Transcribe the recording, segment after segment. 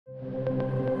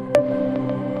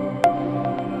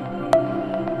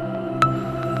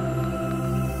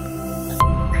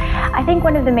I think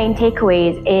one of the main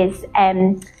takeaways is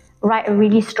write a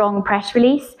really strong press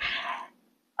release.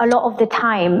 A lot of the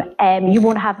time, you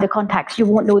won't have the contacts, you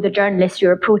won't know the journalists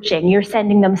you're approaching. You're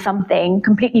sending them something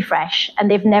completely fresh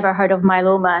and they've never heard of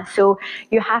myeloma. So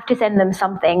you have to send them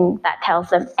something that tells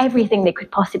them everything they could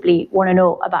possibly want to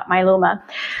know about myeloma.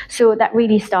 So that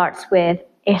really starts with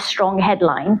a strong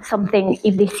headline, something,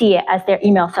 if they see it as their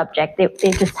email subject,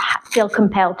 they just feel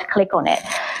compelled to click on it.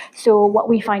 So what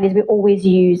we find is we always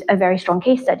use a very strong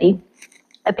case study,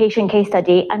 a patient case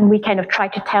study, and we kind of try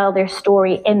to tell their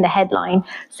story in the headline.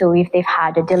 So if they've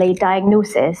had a delayed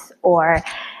diagnosis or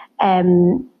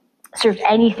sort of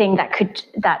anything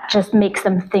that just makes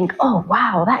them think, oh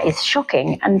wow, that is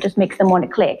shocking, and just makes them want to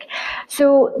click.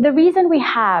 So the reason we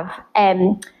have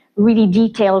really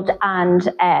detailed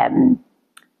and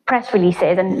press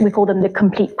releases, and we call them the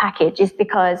complete package, is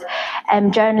because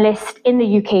journalists in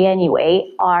the UK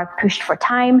anyway are pushed for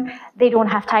time. They don't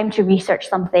have time to research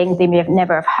something. They may have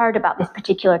never have heard about this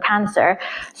particular cancer.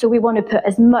 So we want to put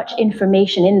as much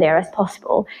information in there as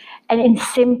possible and in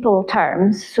simple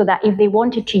terms, so that if they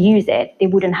wanted to use it, they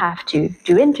wouldn't have to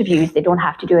do interviews. They don't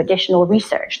have to do additional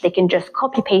research. They can just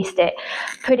copy paste it,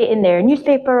 put it in their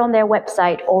newspaper, on their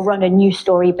website, or run a news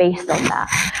story based on that.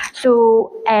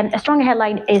 So a strong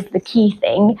headline is the key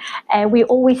thing. We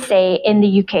always say in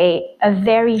the UK, a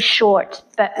very short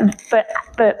but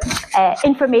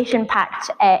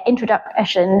information-packed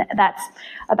introduction that's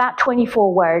about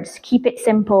 24 words. Keep it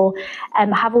simple,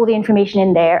 have all the information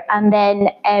in there, and then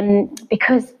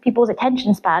because people's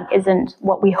attention span isn't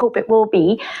what we hope it will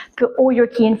be, put all your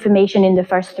key information in the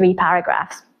first 3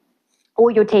 paragraphs. All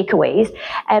your takeaways.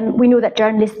 We know that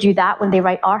journalists do that when they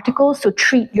write articles, so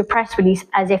treat your press release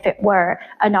as if it were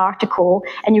an article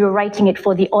and you were writing it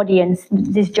for the audience,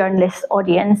 this journalist's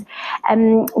audience.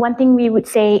 One thing we would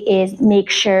say is make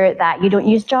sure that you don't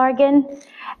use jargon.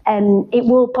 It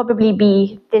will probably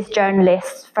be this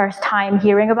journalist's first time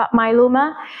hearing about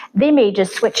myeloma. They may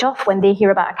just switch off when they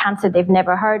hear about a cancer they've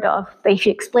never heard of, but if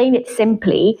you explain it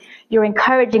simply, you're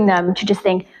encouraging them to just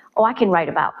think, oh, I can write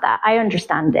about that, I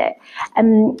understand it.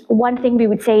 One thing we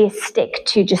would say is stick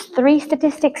to just 3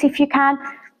 statistics if you can.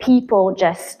 People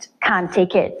just can't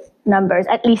take it. Numbers,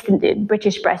 at least in the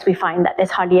British press, we find that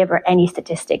there's hardly ever any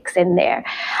statistics in there.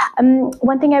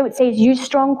 One thing I would say is use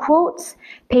strong quotes,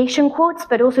 patient quotes,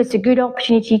 but also it's a good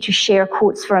opportunity to share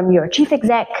quotes from your chief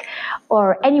exec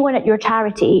or anyone at your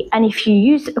charity. And if you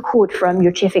use a quote from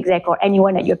your chief exec or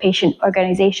anyone at your patient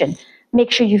organization, make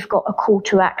sure you've got a call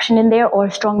to action in there or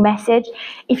a strong message.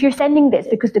 If you're sending this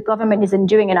because the government isn't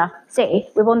doing enough, say,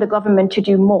 we want the government to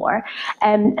do more,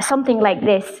 something like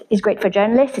this is great for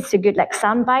journalists. It's a good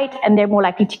soundbite, and they're more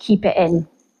likely to keep it in.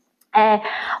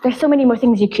 There's so many more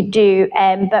things you could do,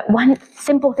 but one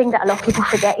simple thing that a lot of people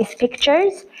forget is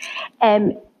pictures.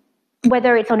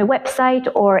 Whether it's on a website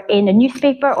or in a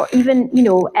newspaper or even,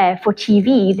 for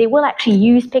TV, they will actually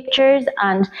use pictures,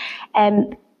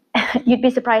 and you'd be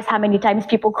surprised how many times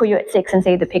people call you at 6 and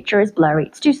say the picture is blurry,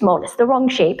 it's too small, it's the wrong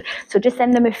shape. So just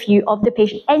send them a few of the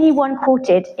patient. Anyone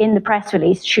quoted in the press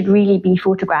release should really be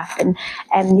photographed,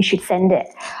 and you should send it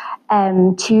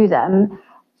to them.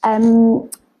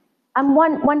 And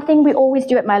one thing we always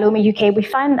do at Myeloma UK, we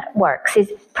find that works, is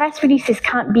press releases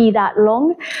can't be that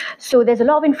long. So there's a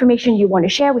lot of information you want to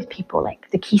share with people,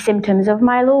 like the key symptoms of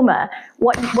myeloma,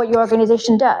 what your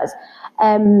organization does,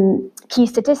 key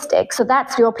statistics. So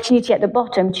that's your opportunity at the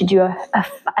bottom to do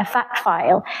a fact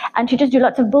file and to just do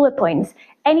lots of bullet points.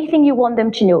 Anything you want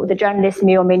them to know. The journalist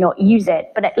may or may not use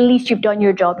it, but at least you've done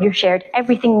your job. You've shared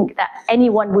everything that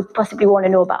anyone would possibly want to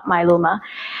know about myeloma.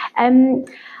 And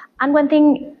one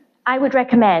thing I would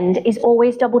recommend is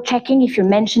always double checking if you're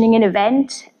mentioning an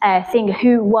event, think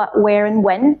who, what, where, and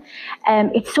when.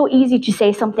 It's so easy to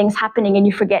say something's happening and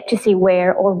you forget to say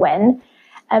where or when.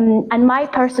 And my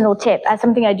personal tip, as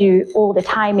something I do all the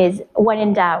time, is when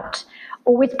in doubt,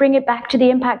 always bring it back to the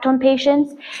impact on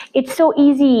patients. It's so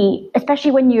easy,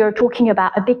 especially when you're talking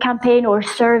about a big campaign or a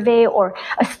survey or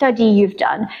a study you've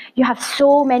done. You have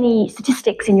so many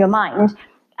statistics in your mind.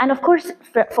 And of course,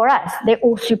 for us, they're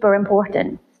all super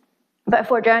important. But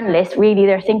for journalists, really,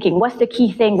 they're thinking, what's the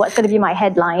key thing? What's going to be my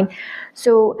headline?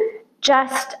 So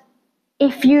just,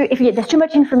 if there's too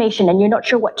much information and you're not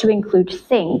sure what to include,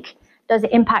 think, does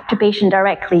it impact a patient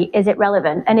directly? Is it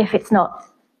relevant? And if it's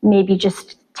not, maybe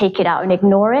just take it out and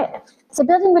ignore it. So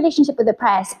building relationship with the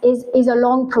press is a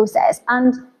long process.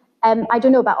 And I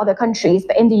don't know about other countries,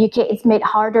 but in the UK, it's made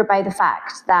harder by the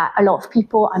fact that a lot of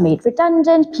people are made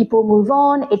redundant, people move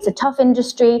on, it's a tough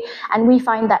industry, and we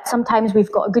find that sometimes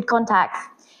we've got a good contact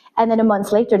and then a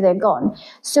month later they're gone.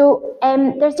 So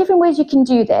there's different ways you can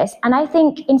do this. And I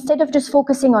think instead of just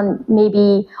focusing on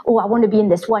maybe, oh, I want to be in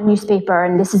this one newspaper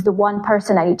and this is the one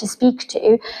person I need to speak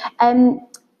to,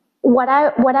 what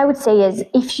I would say is,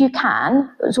 if you can,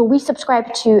 so we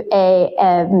subscribe to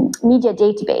a media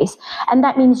database, and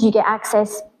that means you get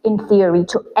access in theory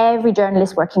to every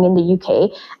journalist working in the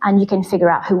UK, and you can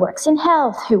figure out who works in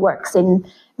health, who works in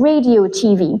radio,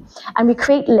 TV, and we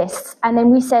create lists, and then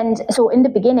we send, so in the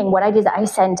beginning what I did is I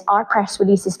sent our press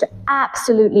releases to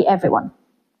absolutely everyone,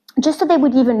 just so they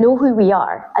would even know who we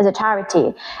are as a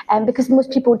charity, because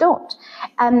most people don't.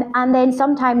 And then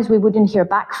sometimes we wouldn't hear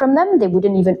back from them, they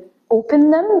wouldn't even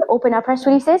open our press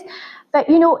releases. But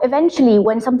eventually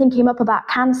when something came up about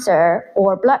cancer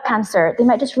or blood cancer, they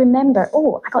might just remember,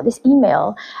 oh, I got this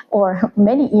email or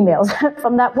many emails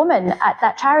from that woman at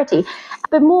that charity.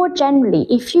 But more generally,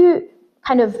 if you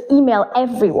kind of email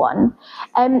everyone,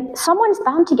 someone's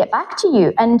bound to get back to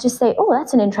you and just say, oh,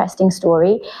 that's an interesting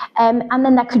story. And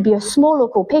then that could be a small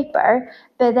local paper,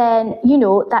 but then,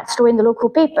 that story in the local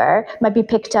paper might be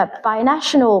picked up by a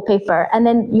national paper, and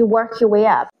then you work your way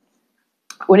up.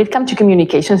 When it comes to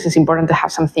communications, it's important to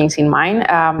have some things in mind.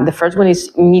 The first one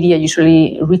is media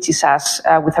usually reaches us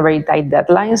with a very tight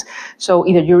deadlines. So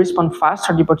either you respond fast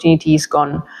or the opportunity is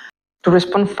gone. To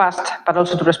respond fast, but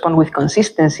also to respond with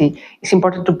consistency, it's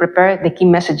important to prepare the key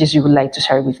messages you would like to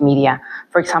share with media.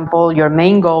 For example, your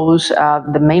main goals,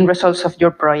 the main results of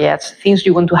your projects, things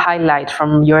you want to highlight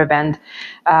from your event.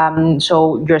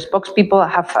 So your spokespeople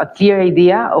have a clear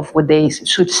idea of what they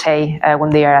should say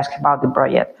when they are asked about the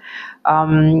project.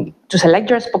 To select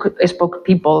your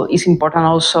spokespeople is important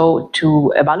also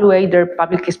to evaluate their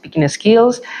public speaking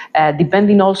skills,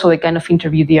 depending also the kind of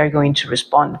interview they are going to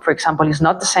respond. For example, it's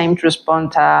not the same to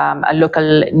respond a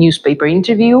local newspaper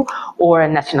interview or a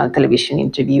national television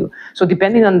interview. So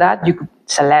depending on that, you could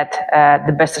select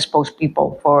the best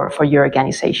spokespeople for your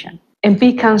organization.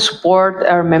 MP can support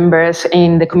our members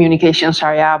in the communications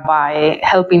area by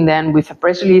helping them with a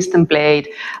press release template,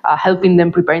 helping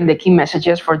them preparing the key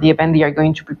messages for the event they are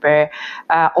going to prepare.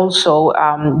 Also,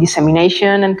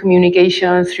 dissemination and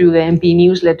communication through the MP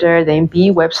newsletter, the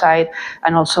MPE website,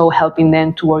 and also helping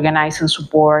them to organize and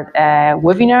support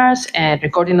webinars and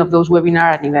recording of those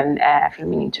webinars and even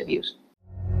filming interviews.